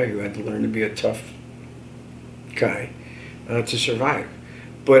little boy who had to learn to be a tough guy to survive.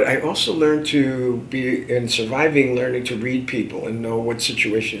 But I also learned to be, in surviving, learning to read people and know what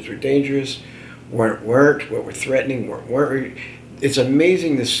situations were dangerous, weren't, what were threatening, weren't. It's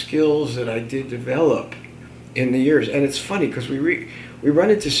amazing the skills that I did develop in the years. And it's funny because we run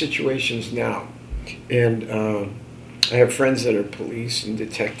into situations now, and I have friends that are police and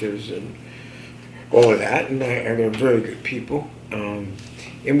detectives and all of that, and they're very good people.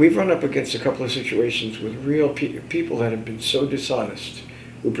 And we've run up against a couple of situations with real people that have been so dishonest,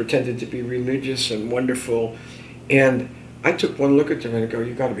 who pretended to be religious and wonderful. And I took one look at them and I go,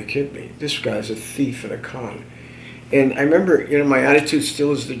 you got to be kidding me. This guy's a thief and a con. And I remember, my attitude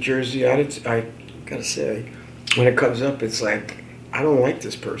still is the Jersey attitude. I got to say, when it comes up, it's like, I don't like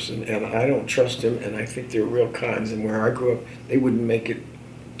this person, and I don't trust him, and I think they're real cons. And where I grew up, they wouldn't make it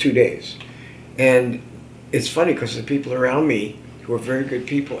 2 days. And it's funny because the people around me who who are very good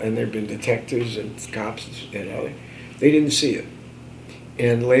people, and they've been detectives and cops and other. They didn't see it.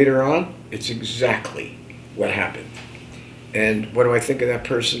 And later on, it's exactly what happened. And what do I think of that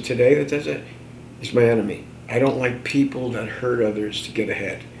person today that does it? He's my enemy. I don't like people that hurt others to get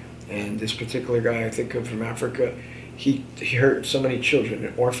ahead. And this particular guy I think of from Africa, he hurt so many children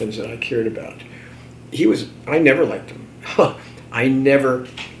and orphans that I cared about. I never liked him. I never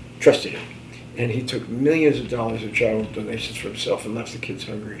trusted him. And he took millions of dollars of charitable donations for himself and left the kids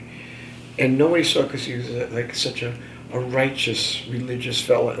hungry. And nobody saw it because he was like such a righteous, religious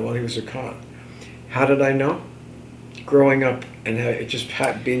fellow while he was a con. How did I know? Growing up and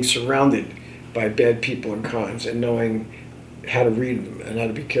being surrounded by bad people and cons and knowing how to read them and how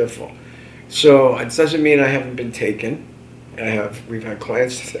to be careful. So it doesn't mean I haven't been taken. We've had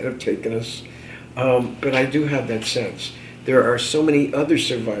clients that have taken us. But I do have that sense. There are so many other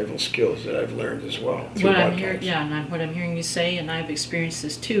survival skills that I've learned as well. What I'm hearing you say, and I've experienced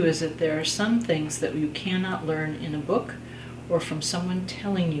this too, is that there are some things that you cannot learn in a book or from someone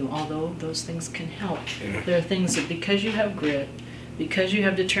telling you, although those things can help. Yeah. There are things that because you have grit, because you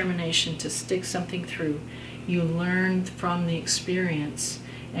have determination to stick something through, you learn from the experience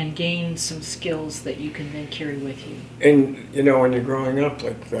and gain some skills that you can then carry with you. And, when you're growing up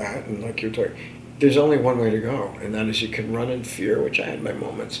like that, and like you're talking, there's only one way to go, and that is you can run in fear, which I had my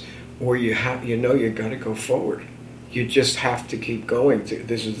moments, or you got to go forward. You just have to keep going.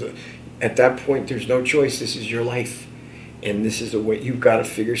 At that point, there's no choice. This is your life, and this is the way you've got to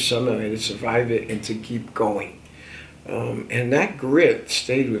figure some way to survive it and to keep going. And that grit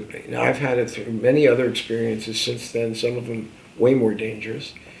stayed with me. Now, I've had it through many other experiences since then, some of them way more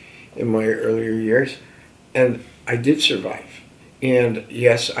dangerous in my earlier years, and I did survive. And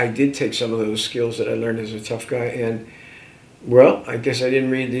yes, I did take some of those skills that I learned as a tough guy, and well, I guess I didn't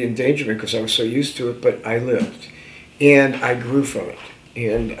read the endangerment because I was so used to it, but I lived. And I grew from it,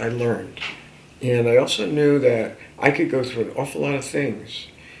 and I learned. And I also knew that I could go through an awful lot of things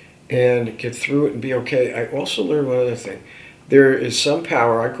and get through it and be okay. I also learned one other thing. There is some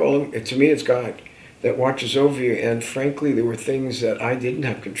power, I call him, to me it's God, that watches over you, and frankly, there were things that I didn't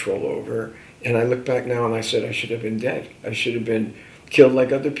have control over. And I look back now and I said I should have been dead. I should have been killed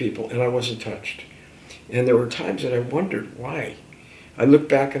like other people, and I wasn't touched. And there were times that I wondered why. I look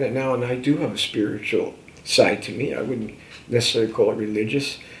back at it now and I do have a spiritual side to me. I wouldn't necessarily call it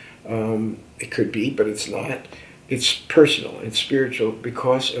religious. It could be, but it's not. It's personal, it's spiritual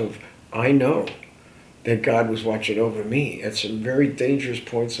because I know that God was watching over me at some very dangerous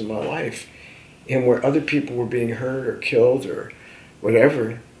points in my life. And where other people were being hurt or killed or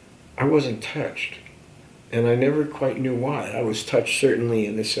whatever, I wasn't touched, and I never quite knew why. I was touched certainly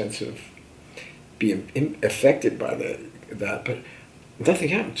in the sense of being affected by that, but nothing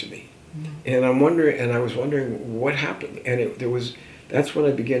happened to me. And I was wondering what happened, and that's when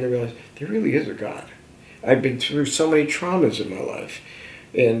I began to realize there really is a God. I've been through so many traumas in my life,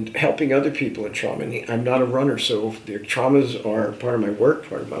 and helping other people in trauma. And I'm not a runner, so the traumas are part of my work,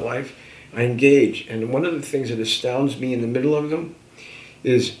 part of my life. I engage, and one of the things that astounds me in the middle of them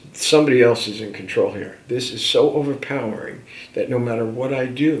is somebody else is in control here. This is so overpowering that no matter what I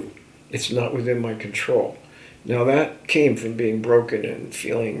do, it's not within my control. Now that came from being broken and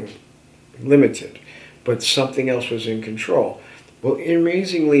feeling limited, but something else was in control. Well,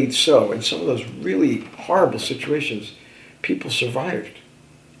 amazingly so, in some of those really horrible situations, people survived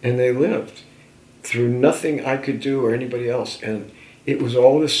and they lived through nothing I could do or anybody else. And it was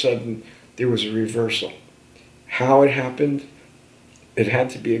all of a sudden, there was a reversal. How it happened, it had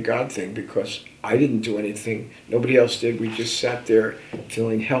to be a God thing because I didn't do anything. Nobody else did. We just sat there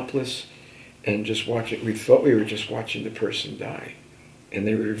feeling helpless and just watching. We thought we were just watching the person die. And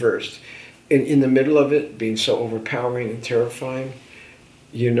they reversed. And in the middle of it, being so overpowering and terrifying,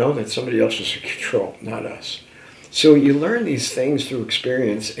 you know that somebody else was in control, not us. So you learn these things through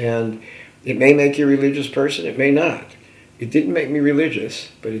experience, and it may make you a religious person, it may not. It didn't make me religious,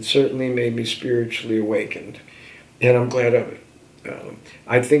 but it certainly made me spiritually awakened. And I'm glad of it.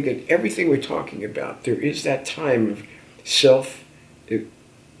 I think that everything we're talking about, there is that time of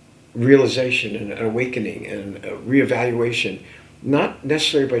self-realization and awakening and reevaluation, not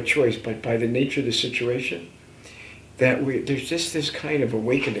necessarily by choice, but by the nature of the situation, that there's just this kind of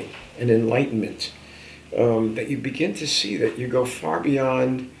awakening and enlightenment that you begin to see that you go far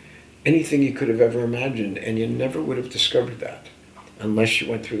beyond anything you could have ever imagined, and you never would have discovered that unless you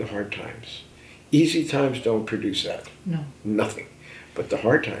went through the hard times. Easy times don't produce that. No. Nothing. But the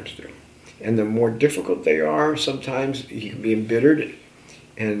hard times do. And the more difficult they are, sometimes you can be embittered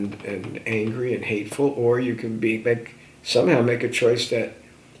and angry and hateful, or you can somehow make a choice that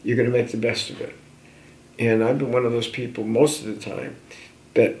you're going to make the best of it. And I've been one of those people most of the time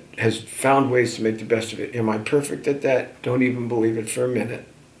that has found ways to make the best of it. Am I perfect at that? Don't even believe it for a minute.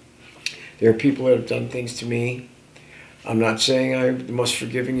 There are people that have done things to me. I'm not saying I'm the most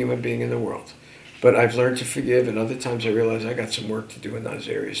forgiving human being in the world, but I've learned to forgive, and other times I realize I got some work to do in those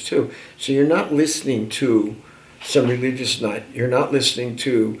areas too. So you're not listening to some religious nut. You're not listening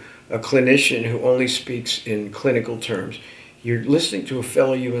to a clinician who only speaks in clinical terms. You're listening to a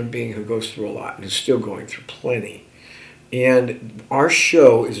fellow human being who goes through a lot and is still going through plenty. And our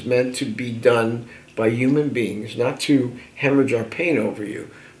show is meant to be done by human beings, not to hemorrhage our pain over you,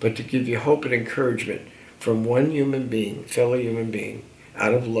 but to give you hope and encouragement from one human being, fellow human being,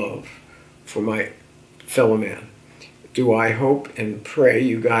 out of love for my fellow man. Do I hope and pray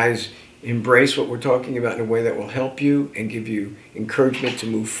you guys embrace what we're talking about in a way that will help you and give you encouragement to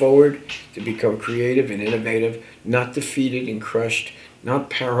move forward, to become creative and innovative, not defeated and crushed, not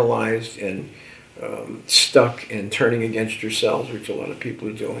paralyzed and stuck and turning against yourselves, which a lot of people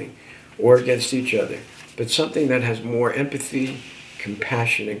are doing, or against each other, but something that has more empathy,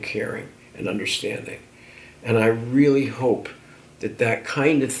 compassion, and caring and understanding. And I really hope that that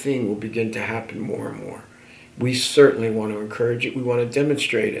kind of thing will begin to happen more and more. We certainly want to encourage it. We want to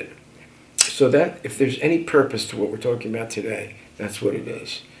demonstrate it. So that if there's any purpose to what we're talking about today, that's what it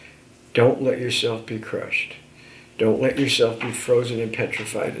is. Don't let yourself be crushed. Don't let yourself be frozen and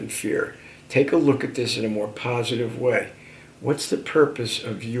petrified in fear. Take a look at this in a more positive way. What's the purpose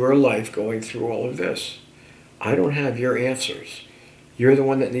of your life going through all of this? I don't have your answers. You're the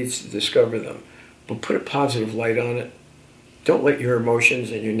one that needs to discover them. But put a positive light on it. Don't let your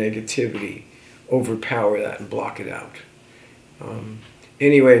emotions and your negativity overpower that and block it out.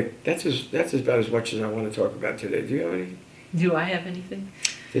 Anyway, that's about as much as I want to talk about today. Do you have anything? Do I have anything?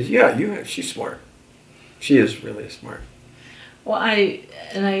 Yeah, you have. She's smart. She is really smart. Well, I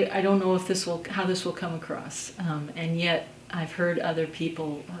don't know if how this will come across, and yet I've heard other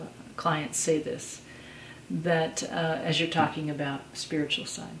people, clients, say this, that as you're talking about spiritual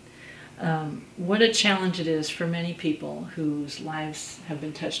side, what a challenge it is for many people whose lives have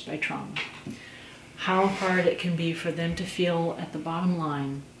been touched by trauma. How hard it can be for them to feel at the bottom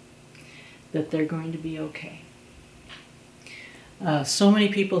line that they're going to be okay. So many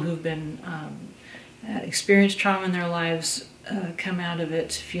people who've been experienced trauma in their lives come out of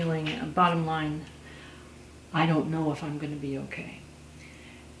it feeling, bottom line, I don't know if I'm going to be okay.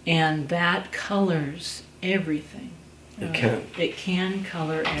 And that colors everything. It can. It can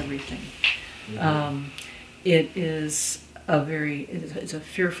color everything. Mm-hmm. It's a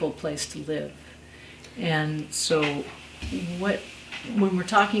fearful place to live. And so when we're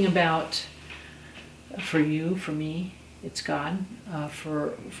talking about, for you, for me, it's God,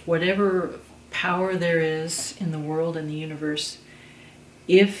 for whatever power there is in the world and the universe,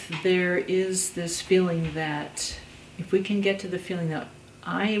 if there is this feeling that, if we can get to the feeling that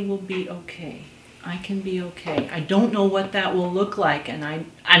I will be okay, I can be okay. I don't know what that will look like, and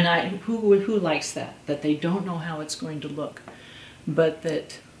who likes that? That they don't know how it's going to look, but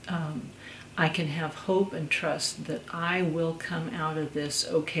that I can have hope and trust that I will come out of this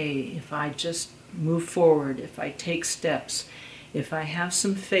okay if I just move forward, if I take steps, if I have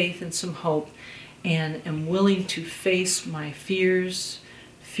some faith and some hope, and am willing to face my fears,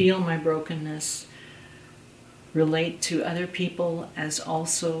 feel my brokenness, relate to other people as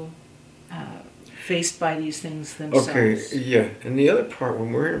also faced by these things themselves. Okay, yeah. And the other part,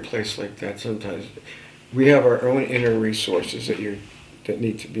 when we're in a place like that, sometimes we have our own inner resources that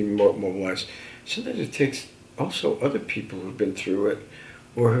need to be mobilized. Sometimes it takes also other people who've been through it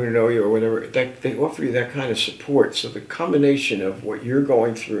or who know you or whatever, that they offer you that kind of support. So the combination of what you're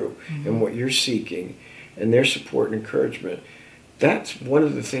going through mm-hmm. and what you're seeking and their support and encouragement, that's one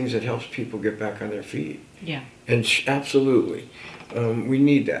of the things that helps people get back on their feet. Yeah. And absolutely. We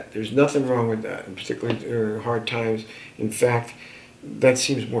need that. There's nothing wrong with that, and particularly during hard times. In fact, that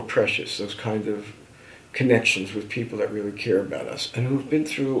seems more precious, those kind of connections with people that really care about us and who've been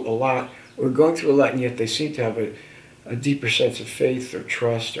through a lot or going through a lot, and yet they seem to have a deeper sense of faith or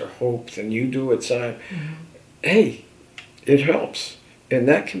trust or hope than you do at times. Mm-hmm. Hey, it helps. And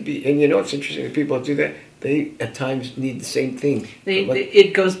that can be, and you know it's interesting, the people that do that, they at times need the same thing.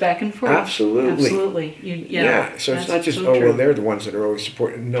 It goes back and forth. Absolutely. Yeah. So it's not just, well, they're the ones that are always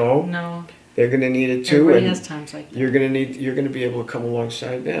supporting. No. They're going to need it too. Everybody has times like that. You're going to be able to come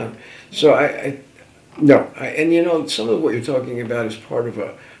alongside them. So and you know, some of what you're talking about is part of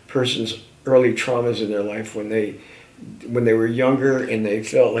a person's early traumas in their life when they were younger and they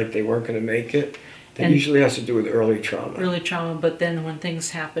felt like they weren't going to make it. That usually has to do with early trauma. Early trauma, but then when things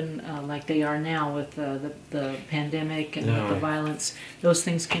happen like they are now with the pandemic and with the violence, those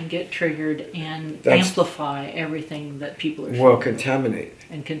things can get triggered and amplify everything that people are Well, contaminate.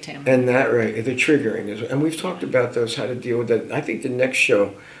 And contaminate. And that, right, the triggering is, and we've talked about those, how to deal with that. I think the next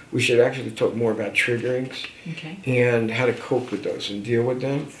show we should actually talk more about triggerings and how to cope with those and deal with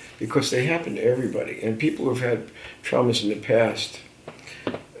them, because they happen to everybody. And people who've had traumas in the past,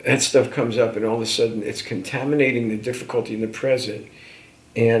 that stuff comes up and all of a sudden it's contaminating the difficulty in the present,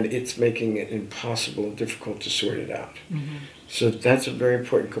 and it's making it impossible and difficult to sort it out. Mm-hmm. So that's a very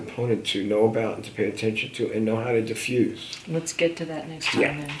important component to know about and to pay attention to and know how to diffuse. Let's get to that next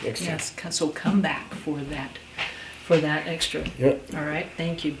time then. Yes, so come back for that extra. Yep. All right,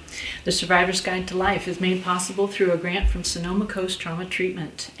 thank you. The Survivor's Guide to Life is made possible through a grant from Sonoma Coast Trauma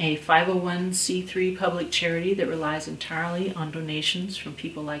Treatment, a 501c3 public charity that relies entirely on donations from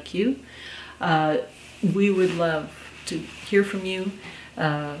people like you. We would love to hear from you.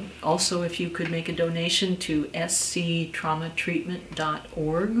 Also, if you could make a donation to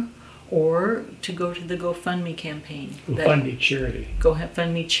sctraumatreatment.org or to go to the GoFundMe campaign. GoFundMe charity.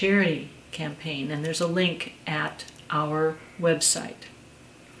 GoFundMe charity campaign, and there's a link at our website.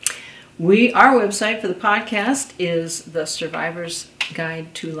 Our website for the podcast is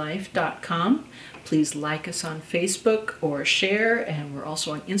thesurvivorsguidetolife.com. Please like us on Facebook or share, and we're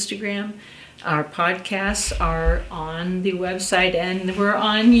also on Instagram. Our podcasts are on the website, and we're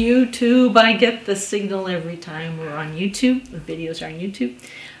on YouTube. I get the signal every time we're on YouTube. The videos are on YouTube.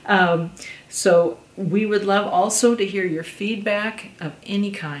 So we would love also to hear your feedback of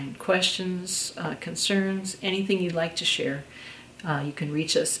any kind, questions, concerns, anything you'd like to share. You can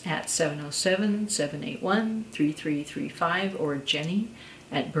reach us at 707-781-3335 or Jenny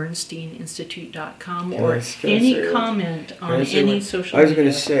at bernsteininstitute.com, or any comment on any social media. I was going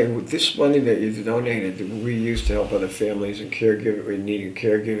to say, with this money that you donated, that we used to help other families and needing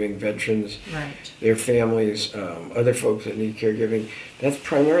caregiving, veterans, their families, other folks that need caregiving, that's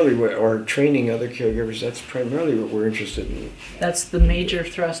primarily or training other caregivers, that's primarily what we're interested in. That's the major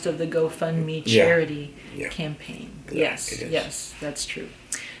thrust of the GoFundMe charity campaign. Yes, that's true.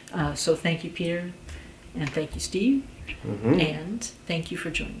 So thank you, Peter, and thank you, Steve. Mm-hmm. And thank you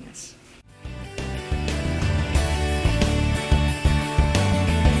for joining us.